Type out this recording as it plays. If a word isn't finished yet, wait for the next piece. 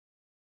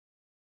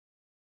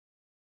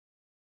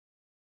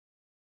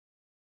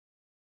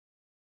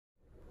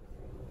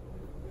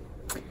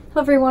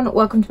Hello everyone,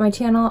 welcome to my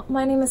channel.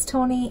 My name is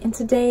Tony and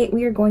today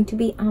we are going to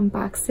be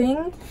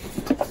unboxing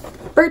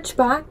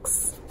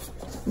Birchbox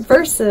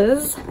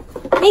versus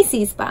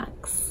Macy's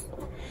box.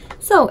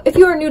 So if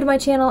you are new to my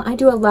channel, I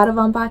do a lot of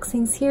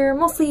unboxings here,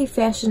 mostly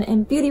fashion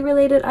and beauty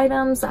related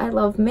items. I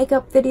love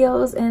makeup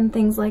videos and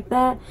things like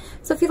that.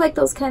 So if you like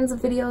those kinds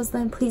of videos,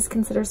 then please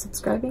consider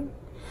subscribing.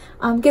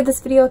 Give this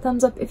video a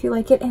thumbs up if you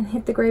like it and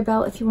hit the gray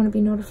bell if you want to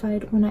be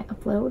notified when I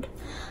upload.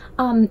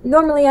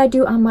 Normally I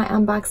do my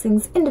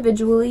unboxings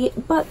individually,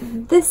 but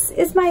this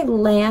is my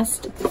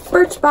last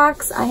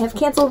Birchbox. I have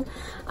canceled.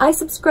 I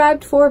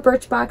subscribed for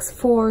Birchbox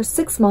for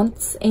 6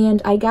 months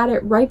and I got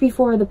it right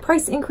before the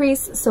price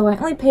increase, so I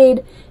only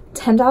paid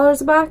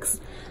 $10 a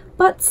box.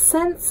 But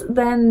since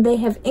then they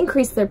have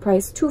increased their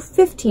price to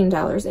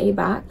 $15 a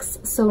box.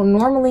 So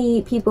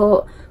normally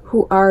people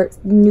who are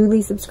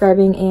newly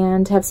subscribing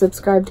and have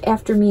subscribed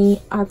after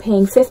me are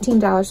paying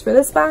 $15 for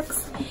this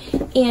box.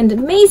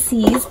 And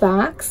Macy's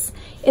box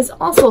is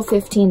also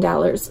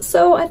 $15.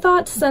 So I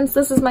thought since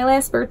this is my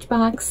last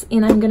Birchbox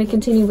and I'm going to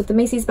continue with the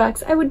Macy's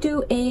box, I would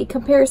do a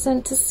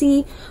comparison to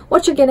see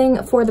what you're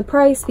getting for the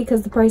price,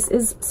 because the price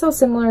is so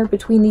similar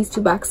between these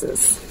two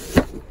boxes.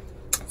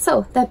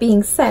 So that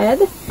being said,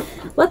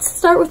 let's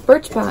start with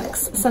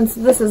Birchbox since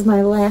this is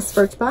my last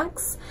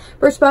Birchbox.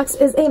 Birchbox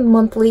is a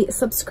monthly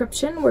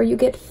subscription where you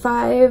get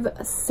 5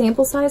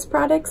 sample size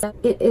products.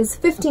 It is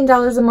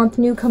 $15 a month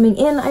new coming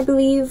in, I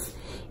believe,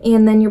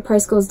 and then your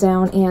price goes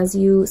down as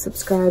you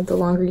subscribe, the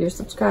longer you're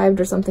subscribed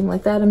or something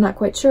like that. I'm not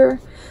quite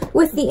sure.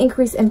 With the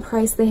increase in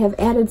price, they have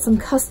added some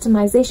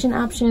customization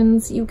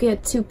options. You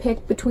get to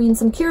pick between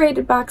some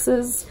curated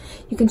boxes.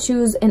 You can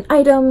choose an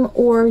item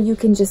or you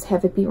can just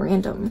have it be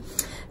random.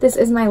 This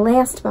is my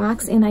last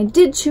box, and I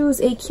did choose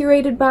a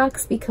curated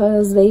box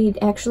because they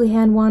actually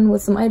had one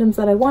with some items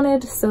that I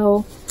wanted,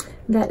 so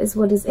that is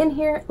what is in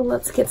here.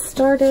 Let's get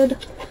started.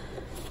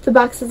 The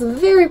box is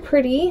very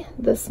pretty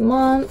this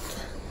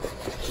month.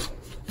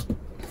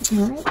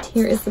 Alright,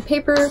 here is the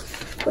paper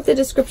with the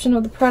description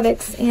of the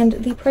products and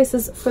the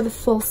prices for the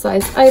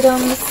full-size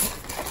items.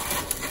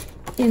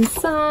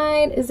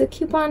 Inside is a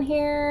coupon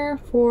here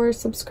for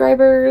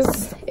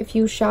subscribers if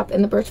you shop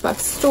in the Birchbox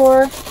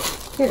store.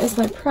 Here is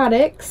my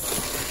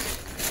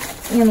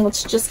products, and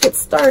let's just get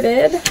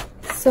started.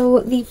 So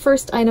the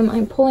first item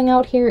I'm pulling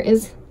out here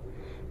is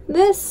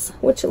this,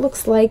 which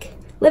looks like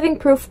Living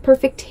Proof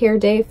Perfect Hair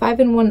Day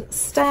 5-in-1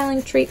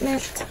 styling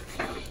treatment.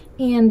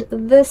 And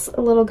this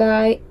little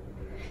guy,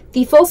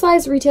 the full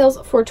size retails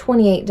for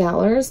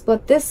 $28,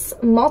 but this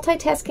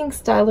multitasking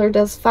styler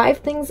does 5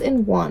 things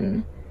in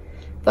one.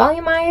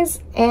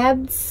 Volumize,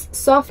 adds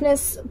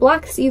softness,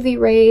 blocks UV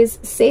rays,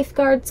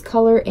 safeguards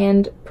color,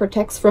 and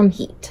protects from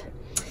heat.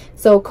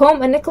 So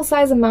comb a nickel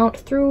size amount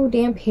through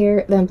damp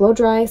hair, then blow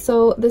dry.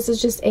 So this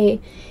is just a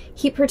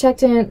heat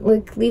protectant,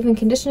 like leave-in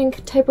conditioning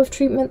type of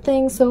treatment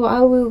thing. So I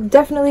will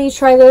definitely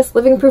try this.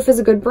 Living Proof is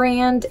a good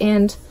brand,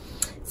 and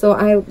so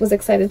I was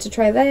excited to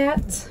try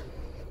that.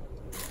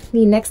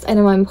 The next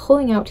item I'm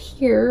pulling out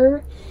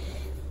here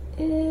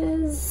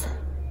is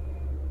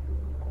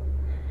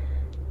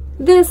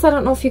this. I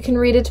don't know if you can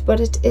read it,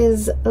 but it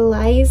is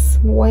Lice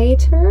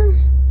Whiter.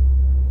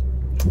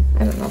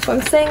 I don't know if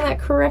I'm saying that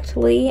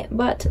correctly,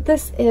 but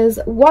this is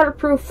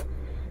waterproof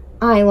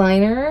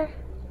eyeliner.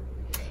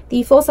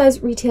 The full size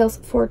retails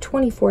for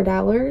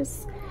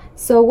 $24.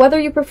 So whether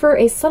you prefer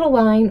a subtle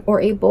line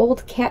or a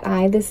bold cat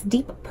eye, this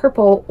deep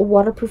purple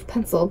waterproof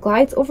pencil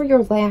glides over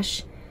your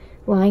lash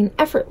line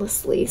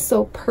effortlessly.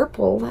 So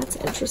purple, that's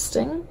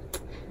interesting.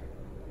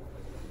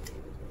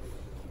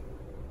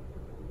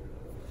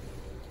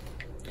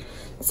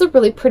 It's a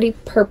really pretty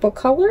purple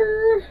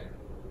color.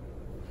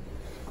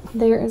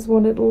 There is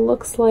what it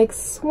looks like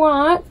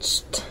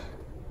swatched.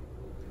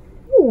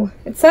 Ooh,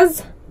 it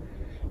says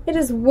it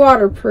is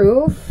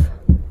waterproof.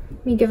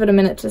 Let me give it a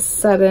minute to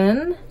set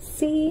in.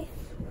 See?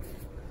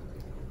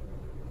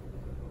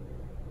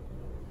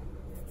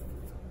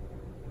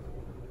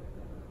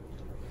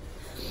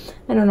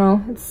 I don't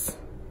know.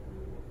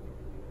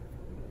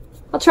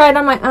 I'll try it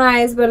on my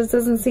eyes, but it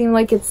doesn't seem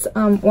like it's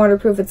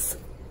waterproof. It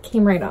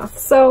came right off.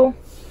 So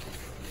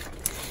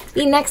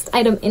the next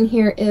item in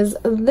here is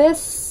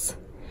this,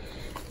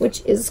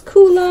 which is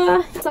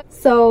Coola.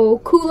 So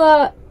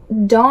Coola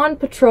Dawn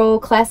Patrol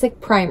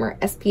Classic Primer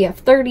SPF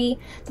 30.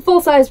 The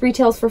full size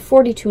retails for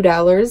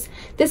 $42.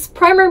 This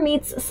primer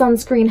meets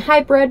sunscreen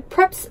hybrid,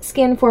 preps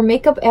skin for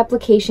makeup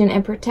application,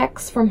 and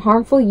protects from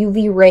harmful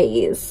UV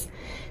rays.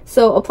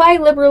 So apply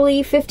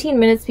liberally 15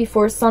 minutes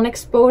before sun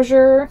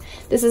exposure.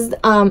 This is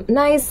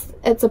nice.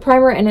 It's a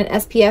primer and an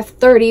SPF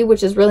 30,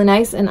 which is really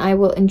nice, and I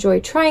will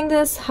enjoy trying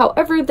this.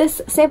 However,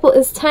 this sample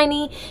is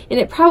tiny, and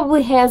it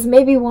probably has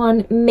maybe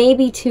 1,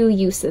 maybe 2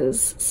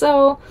 uses.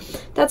 So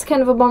that's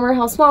kind of a bummer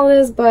how small it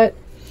is, but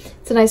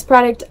it's a nice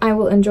product. I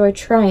will enjoy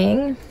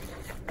trying.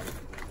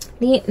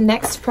 The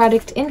next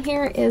product in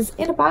here is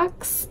in a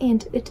box,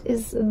 and it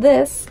is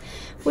this,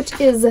 which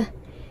is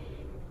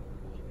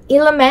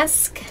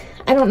Ilamesk.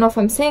 I don't know if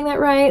I'm saying that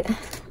right,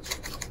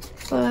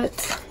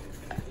 but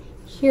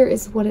here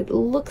is what it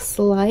looks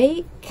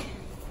like.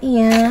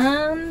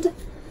 And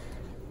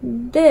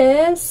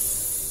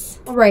this,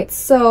 all right,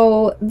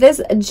 so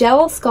this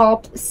Gel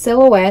Sculpt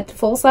Silhouette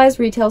full-size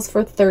retails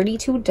for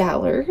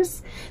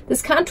 $32.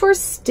 This contour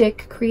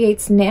stick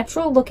creates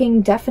natural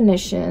looking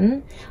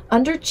definition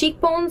under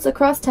cheekbones,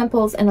 across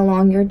temples, and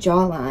along your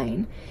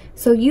jawline.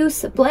 So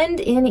blend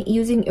in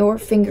using your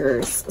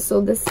fingers.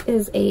 So this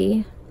is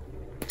a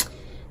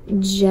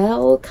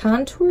gel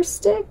contour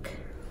stick.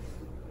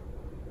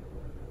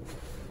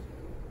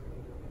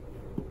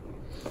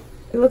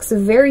 It looks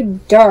very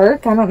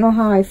dark. I don't know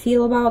how I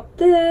feel about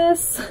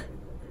this.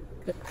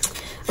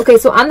 Okay,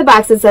 so on the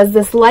box it says,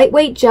 this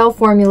lightweight gel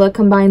formula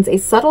combines a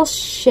subtle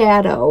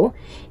shadow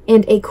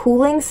and a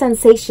cooling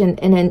sensation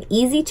in an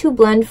easy to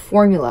blend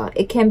formula.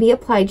 It can be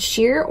applied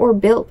sheer or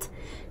built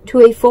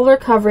to a fuller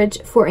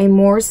coverage for a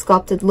more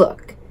sculpted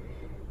look.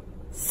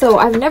 So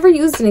I've never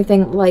used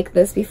anything like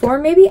this before.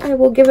 Maybe I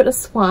will give it a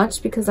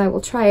swatch because I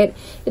will try it.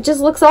 It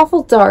just looks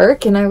awful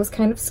dark and I was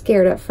kind of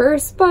scared at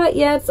first, but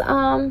yeah, it's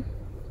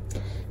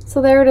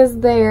so there it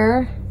is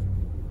there.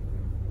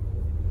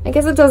 I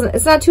guess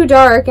it's not too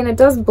dark and it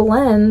does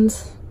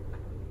blend.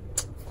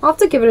 I'll have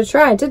to give it a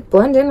try. It did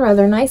blend in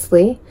rather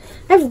nicely.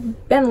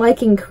 I've been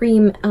liking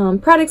cream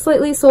products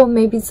lately, so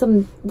maybe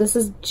this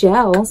is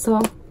gel, so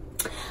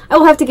I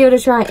will have to give it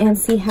a try and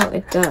see how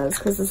it does,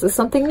 because this is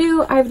something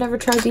new I've never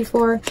tried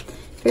before.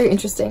 Very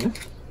interesting.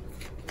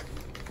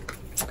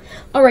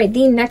 All right,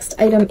 the next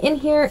item in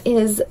here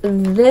is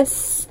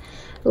this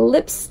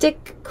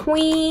Lipstick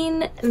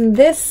Queen.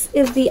 This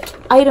is the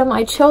item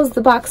I chose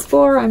the box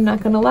for, I'm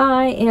not gonna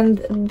lie, and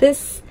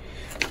this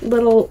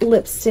little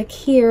lipstick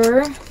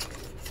here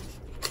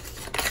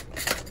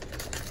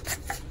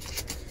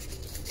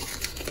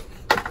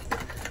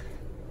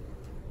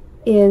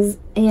is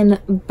in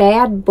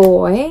Bad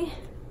Boy,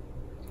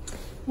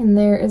 and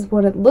there is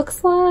what it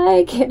looks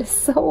like. It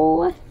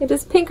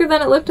is pinker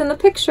than it looked in the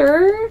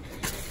picture,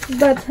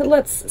 but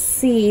let's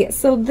see.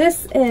 So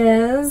this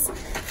is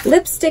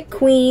Lipstick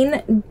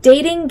Queen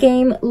Dating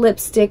Game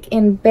Lipstick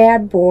in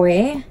Bad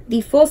Boy.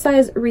 The full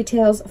size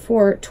retails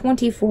for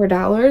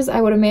 $24.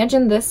 I would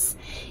imagine this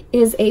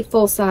is a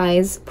full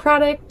size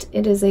product.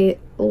 It is a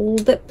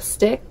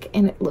lipstick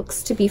and it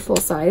looks to be full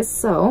size,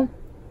 so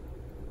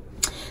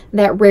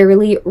that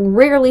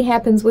rarely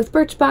happens with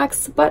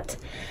Birchbox, but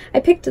I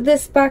picked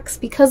this box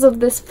because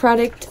of this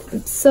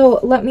product, so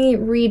let me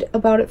read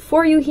about it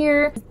for you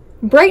here.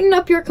 Brighten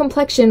up your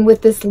complexion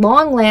with this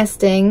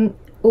long-lasting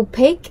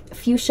opaque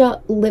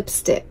fuchsia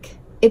lipstick.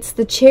 It's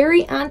the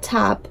cherry on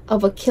top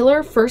of a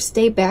killer first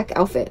day back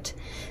outfit.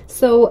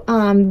 So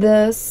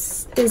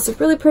this is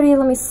really pretty.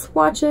 Let me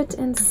swatch it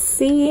and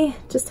see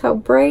just how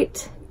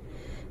bright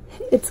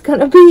it's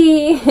gonna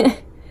be.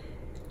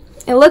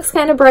 It looks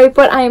kind of bright,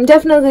 but I am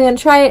definitely going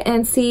to try it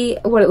and see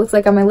what it looks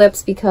like on my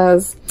lips,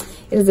 because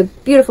it is a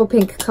beautiful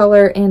pink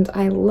color and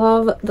I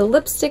love the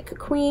Lipstick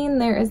Queen.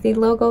 There is the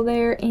logo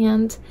there,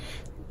 and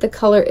the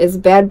color is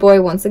Bad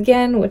Boy once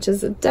again, which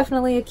is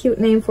definitely a cute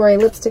name for a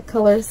lipstick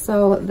color,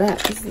 so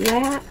that is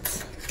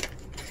that.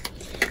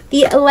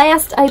 The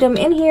last item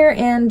in here,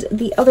 and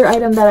the other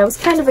item that I was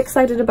kind of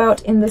excited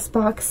about in this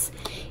box,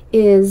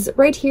 is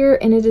right here,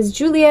 and it is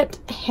Juliet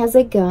Has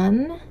a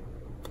Gun.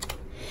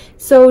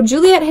 So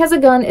Juliet Has a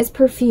Gun is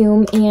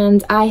perfume,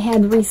 and I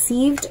had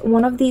received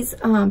one of these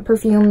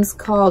perfumes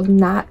called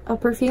Not a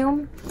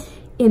Perfume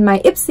in my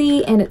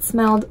Ipsy, and it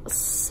smelled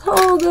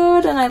so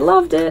good and I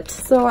loved it.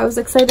 So I was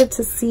excited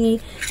to see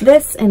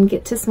this and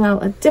get to smell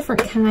a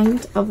different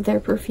kind of their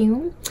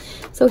perfume.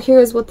 So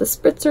here's what the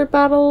spritzer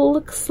bottle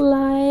looks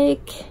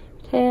like. It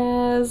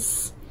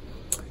has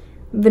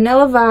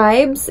Vanilla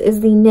Vibes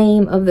is the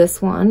name of this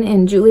one,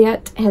 and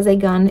Juliet Has a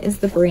Gun is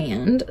the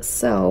brand.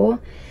 So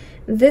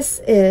this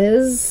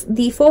is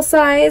the full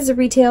size,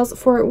 retails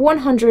for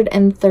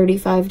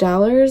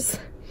 $135.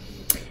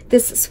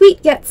 This sweet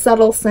yet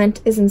subtle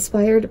scent is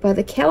inspired by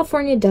the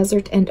California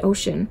desert and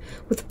ocean,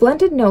 with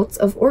blended notes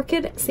of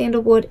orchid,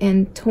 sandalwood,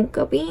 and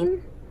tonka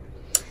bean.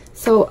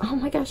 So, oh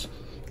my gosh,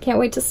 can't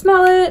wait to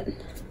smell it.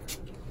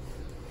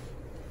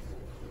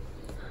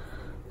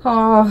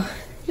 Oh,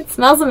 it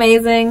smells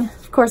amazing.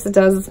 Of course it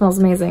does, it smells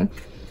amazing.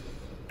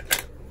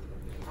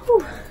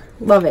 Whew.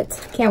 Love it.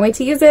 Can't wait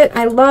to use it.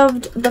 I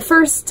loved the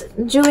first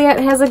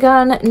Juliet Has a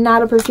Gun,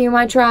 Not a Perfume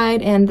I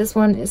tried, and this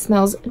one, it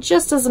smells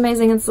just as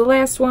amazing as the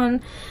last one.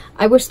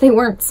 I wish they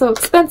weren't so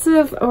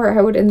expensive, or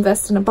I would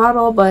invest in a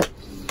bottle, but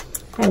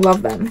I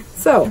love them.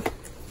 So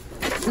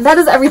that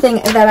is everything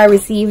that I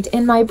received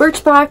in my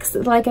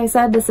Birchbox. Like I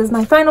said, this is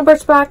my final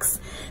Birchbox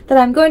that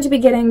I'm going to be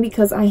getting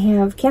because I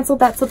have canceled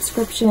that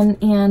subscription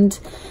and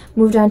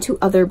moved on to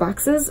other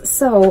boxes.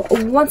 So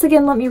once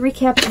again, let me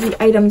recap the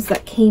items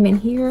that came in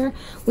here.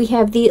 We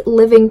have the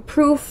Living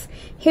Proof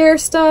hair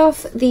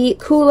stuff, the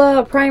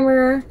Kula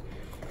primer,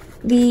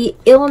 the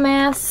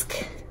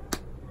Ilmask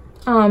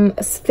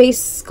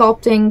face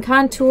sculpting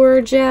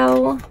contour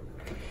gel,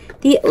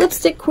 the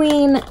Lipstick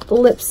Queen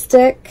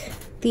lipstick,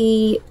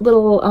 the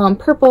little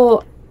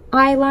purple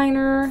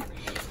eyeliner,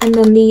 and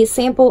then the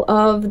sample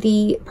of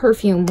the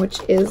perfume, which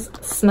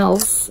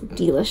smells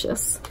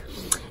delicious.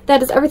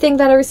 that is everything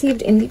that I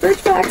received in the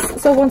Birchbox.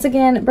 So once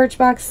again,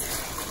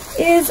 Birchbox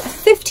is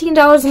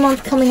 $15 a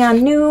month, coming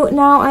on new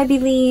now, I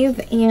believe,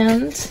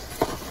 and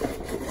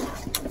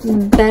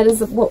that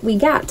is what we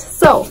got.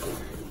 So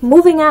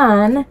moving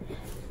on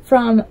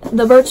from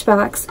the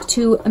Birchbox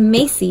to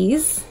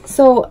Macy's.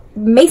 So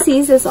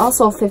Macy's is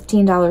also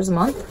 $15 a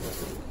month.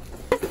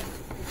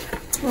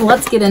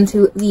 Let's get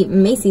into the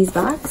Macy's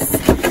box,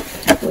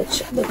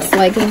 which looks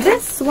like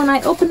this. When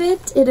I open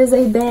it, it is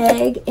a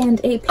bag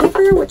and a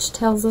paper which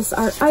tells us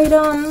our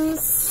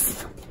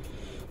items.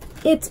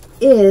 It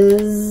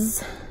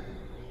is,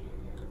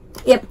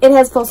 yep, it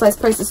has full-size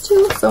prices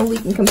too, so we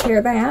can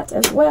compare that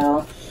as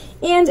well.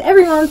 And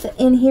every month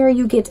in here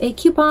you get a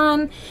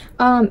coupon.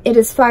 It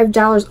is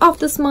 $5 off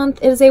this month.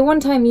 It is a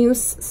one-time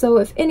use, so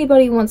if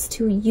anybody wants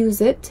to use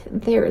it,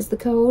 there is the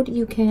code.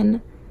 You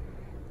can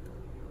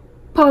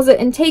pause it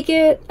and take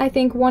it, I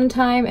think, one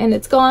time and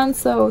it's gone,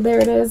 so there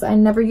it is. I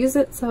never use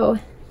it, so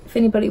if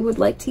anybody would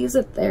like to use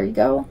it, there you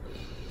go.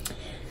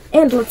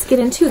 And let's get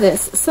into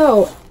this.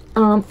 So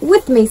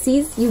with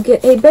Macy's, you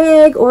get a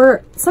bag,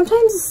 or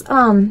sometimes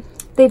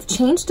they've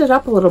changed it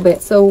up a little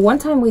bit. So one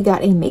time we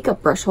got a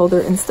makeup brush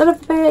holder instead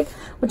of a bag,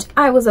 which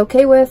I was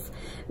okay with.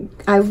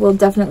 I will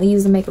definitely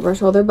use a makeup brush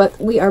holder, but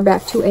we are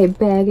back to a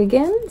bag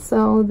again.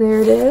 So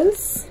there it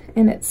is.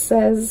 And it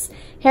says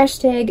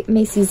hashtag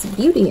Macy's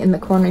Beauty in the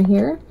corner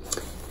here.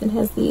 It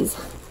has these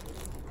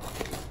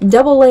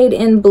double laid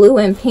in blue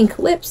and pink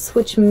lips,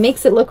 which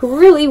makes it look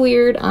really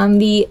weird on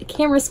the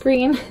camera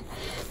screen,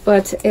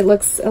 but it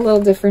looks a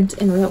little different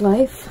in real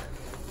life.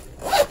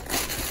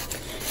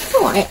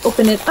 So I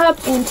open it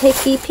up and take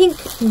the pink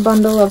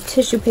bundle of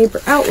tissue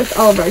paper out with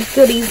all of our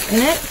goodies in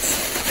it.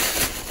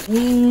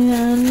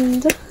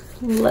 And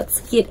let's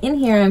get in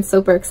here. I'm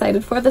super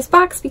excited for this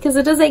box because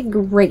it is a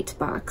great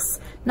box.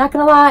 Not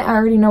gonna lie, I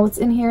already know what's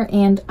in here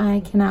and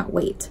I cannot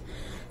wait.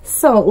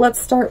 So let's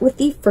start with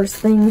the first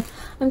thing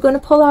I'm going to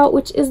pull out,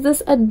 which is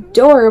this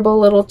adorable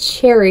little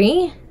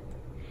cherry.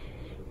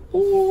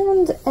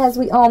 And as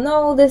we all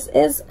know, this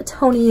is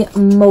Tony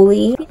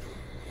Moly.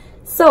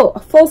 So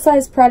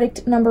full-size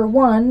product number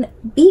 1,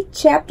 beat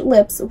chapped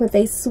lips with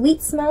a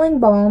sweet smelling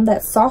balm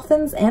that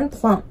softens and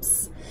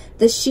plumps.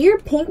 The sheer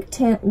pink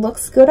tint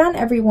looks good on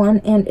everyone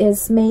and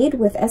is made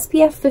with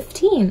SPF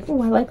 15.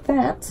 Oh, I like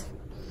that.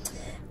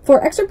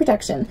 For extra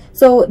protection.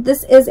 So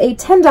this is a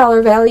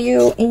 $10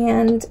 value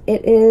and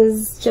it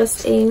is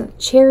just a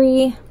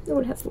cherry. Oh,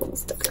 it has a little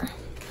sticker.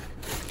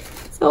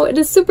 So it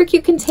is a super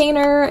cute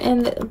container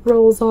and it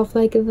rolls off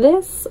like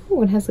this.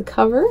 Oh, it has a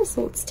cover,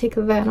 so let's take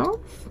that off.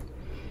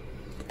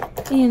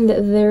 And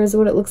there's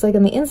what it looks like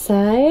on the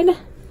inside.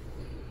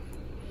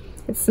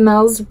 It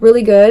smells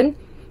really good.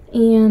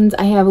 And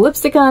I have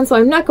lipstick on, so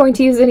I'm not going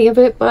to use any of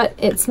it, but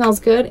it smells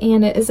good.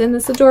 And it is in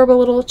this adorable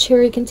little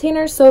cherry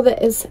container, so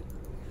that is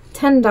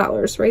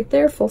 $10 right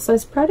there,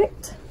 full-size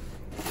product.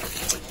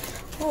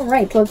 All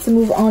right, let's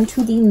move on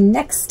to the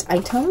next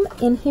item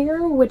in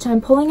here, which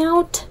I'm pulling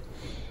out.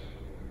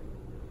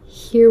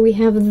 Here we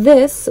have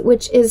this,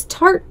 which is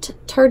Tarte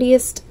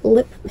Tartiest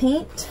Lip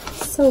Paint.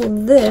 So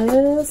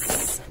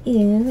this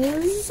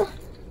is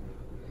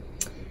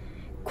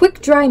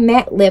Quick Dry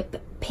Matte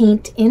Lip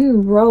Paint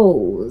in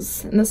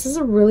Rose. And this is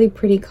a really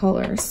pretty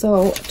color.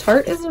 So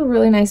Tarte is a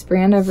really nice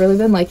brand. I've really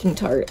been liking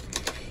Tarte.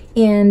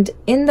 And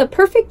in the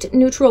perfect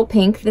neutral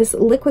pink, this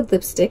liquid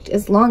lipstick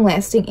is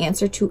long-lasting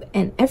answer to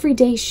an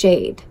everyday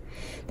shade.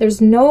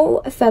 There's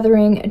no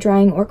feathering,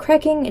 drying, or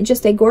cracking,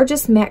 just a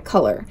gorgeous matte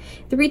color.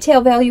 The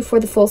retail value for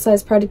the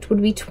full-size product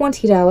would be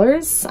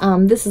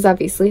 $20. This is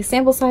obviously a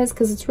sample size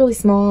because it's really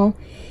small,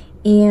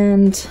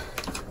 and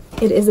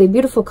it is a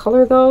beautiful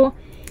color though.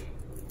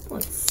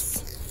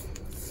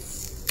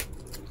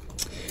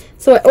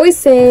 So I always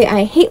say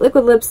I hate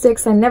liquid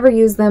lipsticks, I never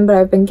use them, but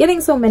I've been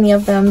getting so many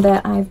of them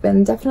that I've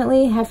been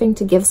definitely having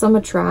to give some a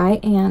try,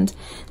 and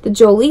the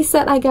Jolie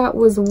set I got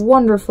was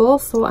wonderful,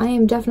 so I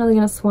am definitely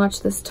going to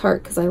swatch this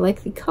Tarte because I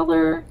like the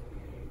color.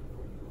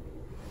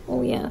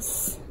 Oh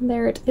yes,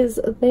 there it is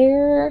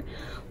there.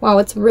 Wow,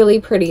 it's really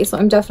pretty, so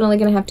I'm definitely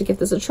going to have to give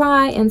this a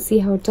try and see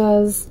how it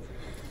does.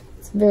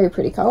 It's a very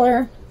pretty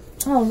color.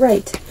 All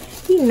right.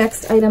 The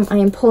next item I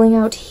am pulling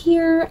out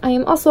here, I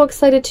am also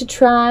excited to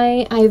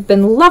try. I've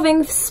been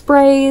loving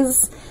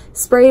sprays.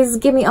 Sprays,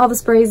 give me all the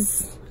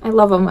sprays. I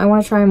love them. I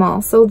want to try them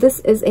all. So this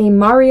is a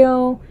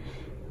Mario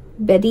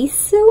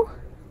Bedisu.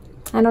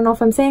 I don't know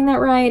if I'm saying that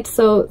right.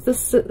 So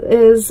this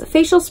is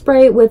facial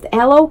spray with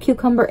aloe,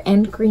 cucumber,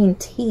 and green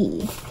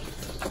tea.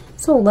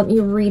 So let me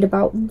read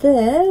about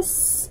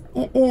this.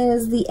 It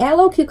is the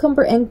aloe,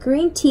 cucumber, and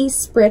green tea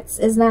spritz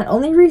is not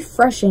only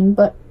refreshing,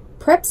 but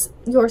preps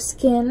your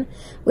skin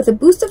with a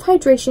boost of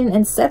hydration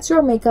and sets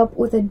your makeup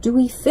with a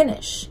dewy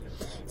finish.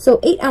 So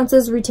 8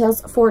 ounces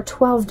retails for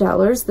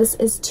 $12. This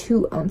is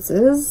 2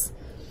 ounces.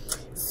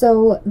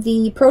 So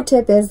the pro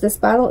tip is this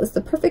bottle is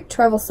the perfect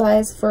travel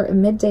size for a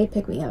midday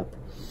pick-me-up.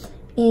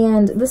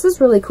 And this is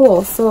really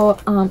cool. So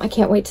I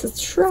can't wait to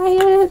try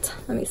it.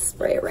 Let me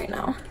spray it right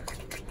now.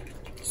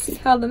 See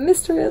how the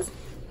mister is.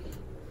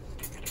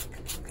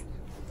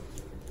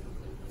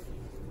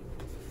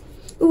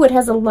 Ooh, it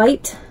has a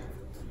light,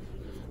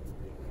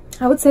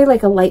 I would say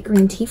like a light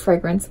green tea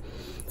fragrance.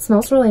 It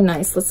smells really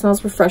nice. It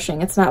smells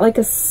refreshing. It's not like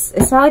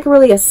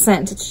really a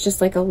scent. It's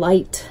just like a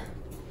light.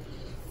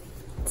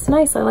 It's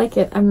nice. I like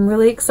it. I'm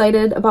really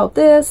excited about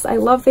this. I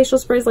love facial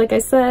sprays, like I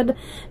said.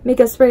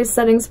 Makeup sprays,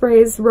 setting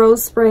sprays,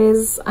 rose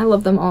sprays. I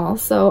love them all.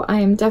 So I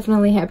am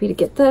definitely happy to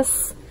get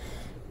this.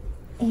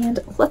 And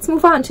let's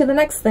move on to the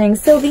next thing.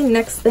 So the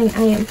next thing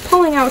I am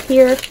pulling out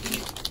here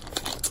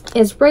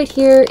is right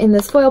here in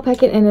this foil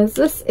packet. And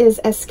this is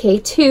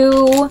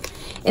SK2.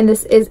 And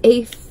this is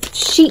a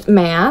sheet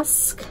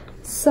mask.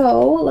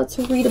 So let's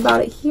read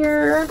about it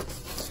here.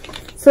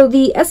 So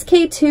the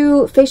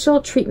SK2 Facial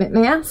Treatment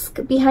Mask.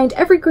 Behind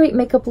every great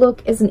makeup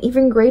look is an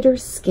even greater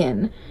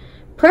skin.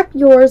 Prep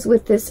yours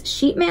with this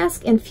sheet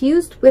mask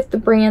infused with the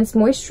brand's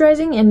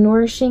moisturizing and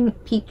nourishing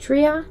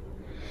Petria.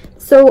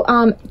 So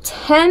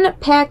 10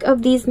 pack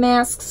of these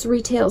masks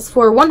retails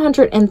for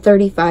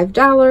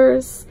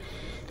 $135.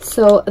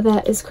 So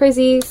that is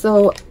crazy.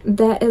 So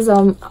that is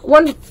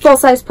one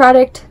full-size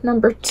product,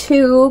 number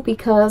 2,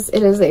 because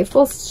it is a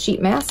full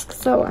sheet mask.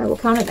 So I will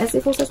count it as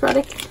a full-size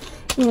product.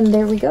 And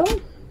there we go.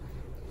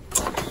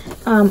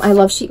 I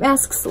love sheet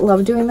masks,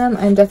 love doing them.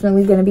 I'm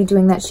definitely going to be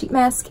doing that sheet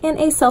mask in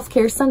a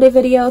self-care Sunday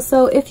video.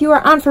 So if you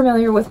are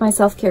unfamiliar with my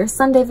self-care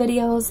Sunday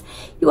videos,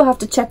 you will have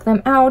to check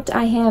them out.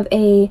 I have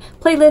a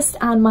playlist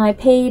on my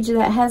page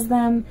that has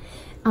them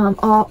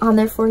all on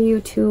there for you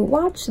to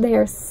watch. They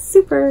are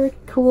super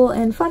cool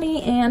and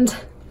funny, and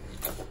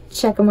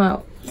check them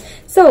out.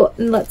 So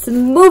let's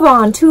move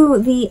on to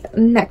the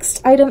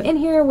next item in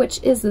here,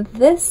 which is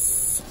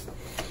this.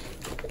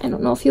 I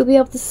don't know if you'll be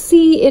able to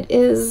see. It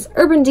is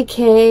Urban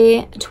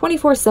Decay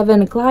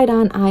 24/7 Glide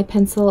On Eye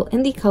Pencil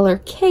in the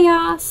color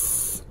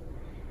Chaos.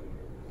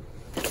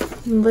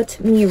 Let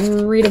me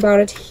read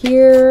about it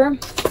here.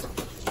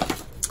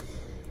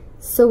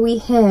 So we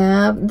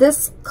have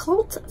this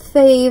Cult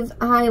Fave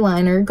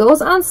eyeliner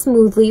goes on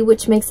smoothly,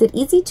 which makes it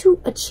easy to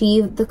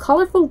achieve the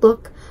colorful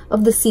look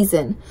of the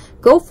season.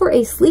 Go for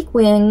a sleek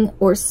wing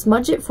or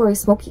smudge it for a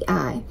smoky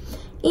eye.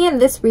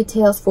 And this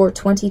retails for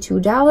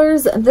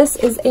 $22. This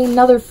is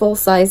another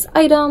full-size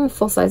item,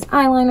 full-size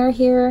eyeliner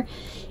here.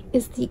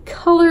 Is the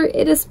color,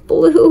 it is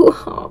blue.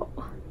 Oh.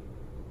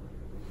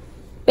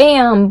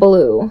 Bam,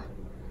 blue.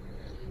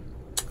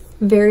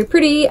 Very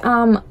pretty.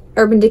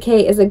 Urban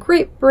Decay is a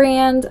great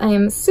brand. I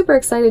am super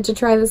excited to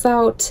try this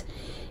out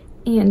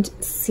and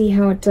see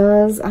how it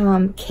does.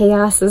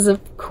 Chaos is a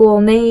cool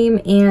name,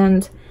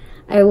 and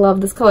I love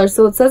this color.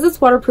 So it says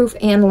it's waterproof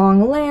and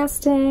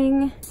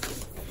long-lasting.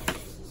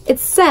 It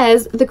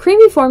says the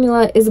creamy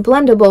formula is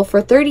blendable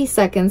for 30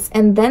 seconds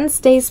and then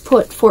stays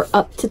put for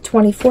up to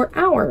 24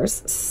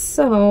 hours.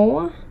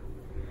 So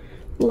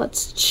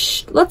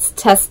let's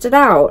test it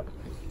out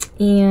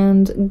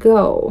and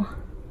go.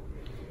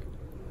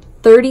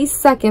 30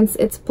 seconds,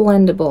 it's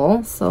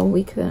blendable, so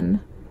we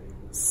can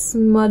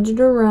smudge it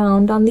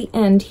around on the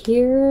end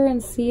here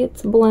and see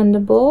it's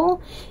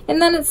blendable.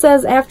 And then it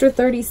says after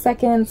 30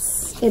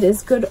 seconds, it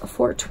is good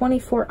for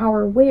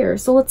 24-hour wear.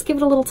 So let's give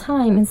it a little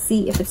time and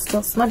see if it's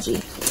still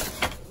smudgy.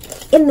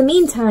 In the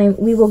meantime,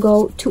 we will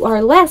go to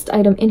our last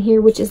item in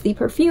here, which is the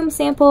perfume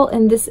sample,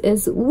 and this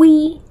is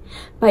We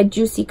by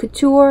Juicy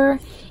Couture.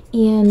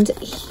 And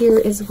here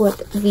is what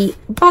the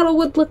bottle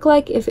would look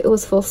like if it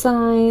was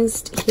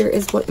full-sized. Here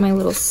is what my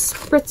little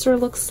spritzer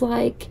looks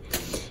like.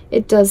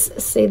 It does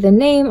say the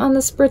name on the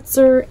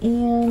spritzer,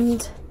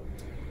 and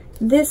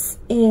this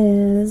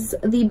is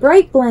the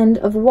bright blend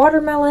of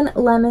watermelon,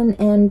 lemon,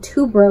 and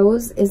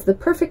tuberose is the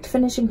perfect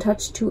finishing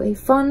touch to a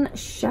fun,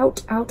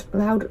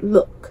 shout-out-loud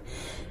look.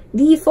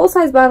 The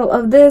full-size bottle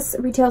of this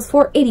retails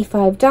for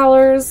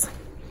 $85.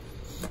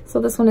 So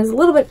this one is a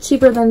little bit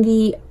cheaper than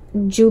the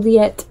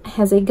Juliet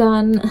Has a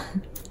Gun.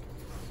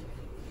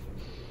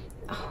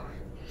 Oh,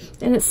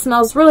 and it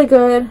smells really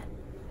good.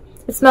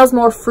 It smells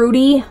more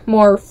fruity,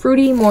 more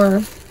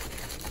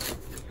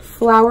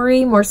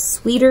flowery, more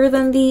sweeter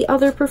than the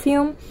other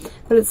perfume.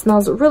 But it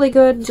smells really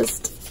good,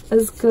 just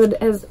as good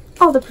as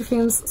all the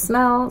perfumes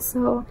smell.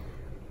 So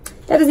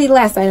that is the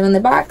last item in the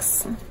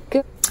box.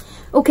 Good.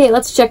 Okay,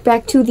 let's check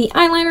back to the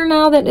eyeliner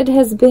now that it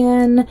has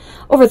been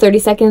over 30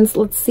 seconds.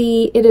 Let's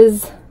see, it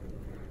is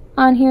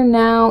on here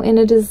now, and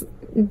it is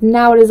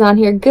on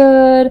here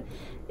good,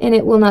 and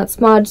it will not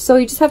smudge. So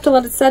you just have to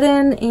let it set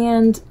in,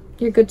 and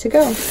you're good to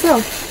go. So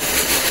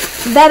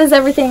that is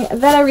everything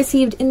that I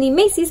received in the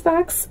Macy's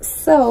box.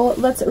 So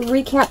let's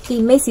recap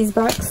the Macy's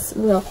box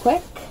real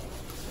quick.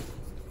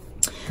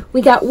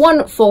 We got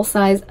one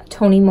full-size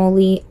Tony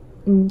Moly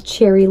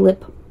Cherry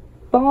Lip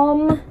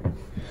Balm,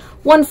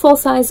 one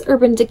full-size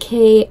Urban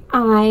Decay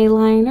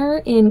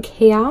eyeliner in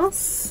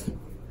Chaos,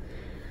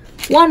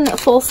 one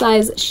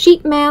full-size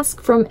sheet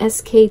mask from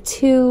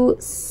SK2,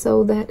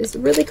 so that is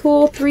really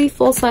cool. 3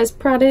 full-size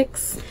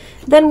products.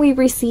 Then we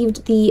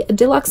received the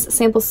deluxe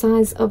sample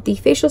size of the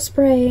facial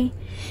spray,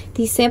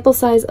 the sample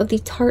size of the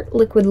Tarte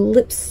liquid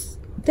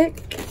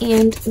lipstick,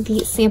 and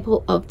the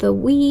sample of the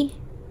We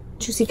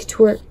Juicy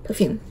Couture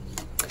perfume.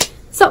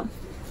 So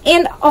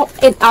And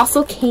it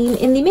also came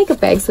in the makeup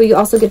bag. So you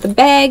also get the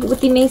bag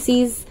with the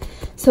Macy's.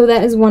 So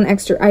that is one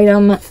extra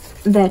item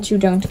that you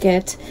don't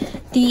get.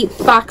 The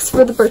box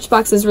for the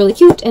Birchbox is really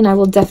cute, and I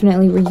will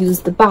definitely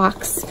reuse the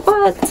box.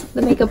 But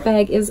the makeup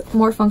bag is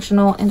more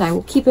functional, and I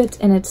will keep it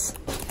in it,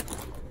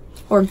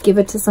 or give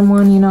it to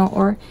someone, you know,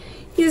 or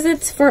use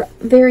it for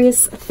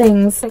various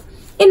things.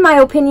 In my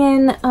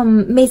opinion,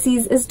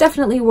 Macy's is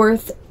definitely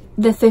worth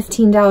the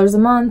 $15 a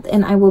month,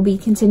 and I will be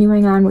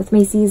continuing on with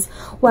Macy's.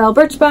 While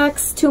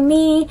Birchbox, to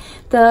me,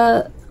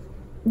 the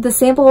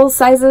sample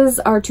sizes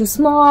are too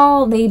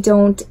small. They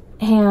don't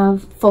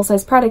have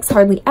full-size products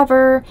hardly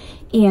ever,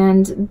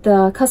 and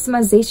the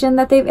customization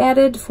that they've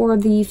added for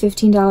the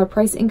 $15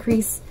 price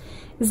increase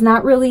is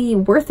not really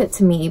worth it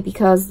to me,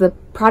 because the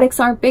products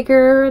aren't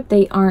bigger,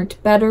 they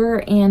aren't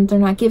better, and they're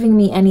not giving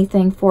me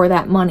anything for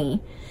that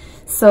money.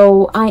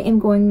 So I am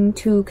going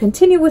to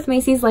continue with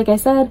Macy's. Like I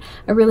said,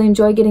 I really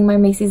enjoy getting my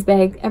Macy's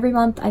bag every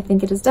month. I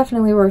think it is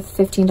definitely worth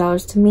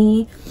 $15 to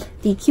me.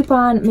 The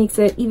coupon makes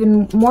it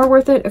even more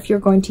worth it if you're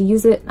going to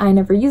use it. I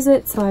never use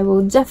it, so I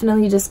will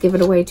definitely just give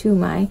it away to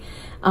my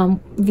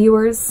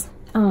viewers.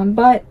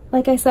 But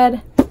like I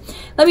said,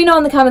 let me know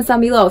in the comments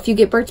down below if you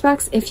get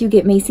Birchbox, if you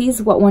get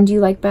Macy's, what one do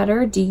you like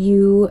better? Do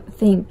you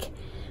think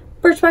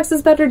Birchbox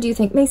is better? Do you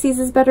think Macy's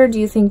is better? Do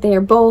you think they are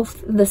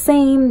both the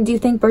same? Do you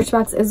think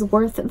Birchbox is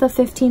worth the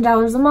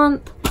 $15 a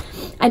month?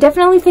 I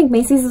definitely think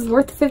Macy's is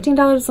worth the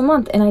 $15 a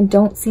month, and I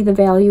don't see the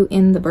value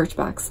in the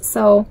Birchbox.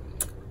 So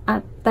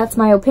that's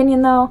my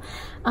opinion though.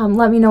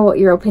 Let me know what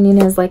your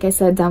opinion is, like I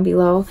said, down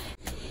below.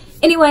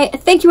 Anyway,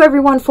 thank you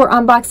everyone for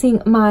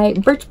unboxing my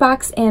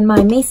Birchbox and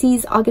my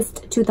Macy's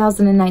August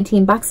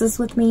 2019 boxes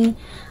with me.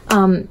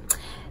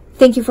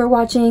 Thank you for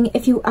watching.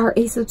 If you are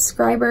a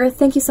subscriber,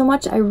 thank you so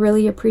much. I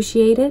really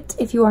appreciate it.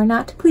 If you are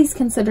not, please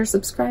consider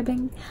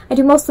subscribing. I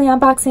do mostly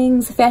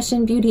unboxings,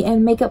 fashion, beauty,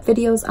 and makeup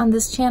videos on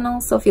this channel,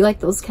 so if you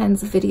like those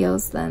kinds of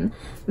videos, then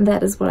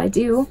that is what I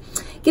do.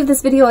 Give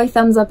this video a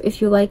thumbs up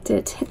if you liked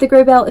it. Hit the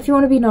gray bell if you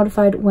want to be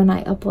notified when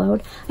I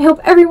upload. I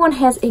hope everyone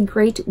has a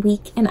great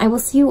week, and I will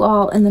see you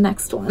all in the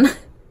next one.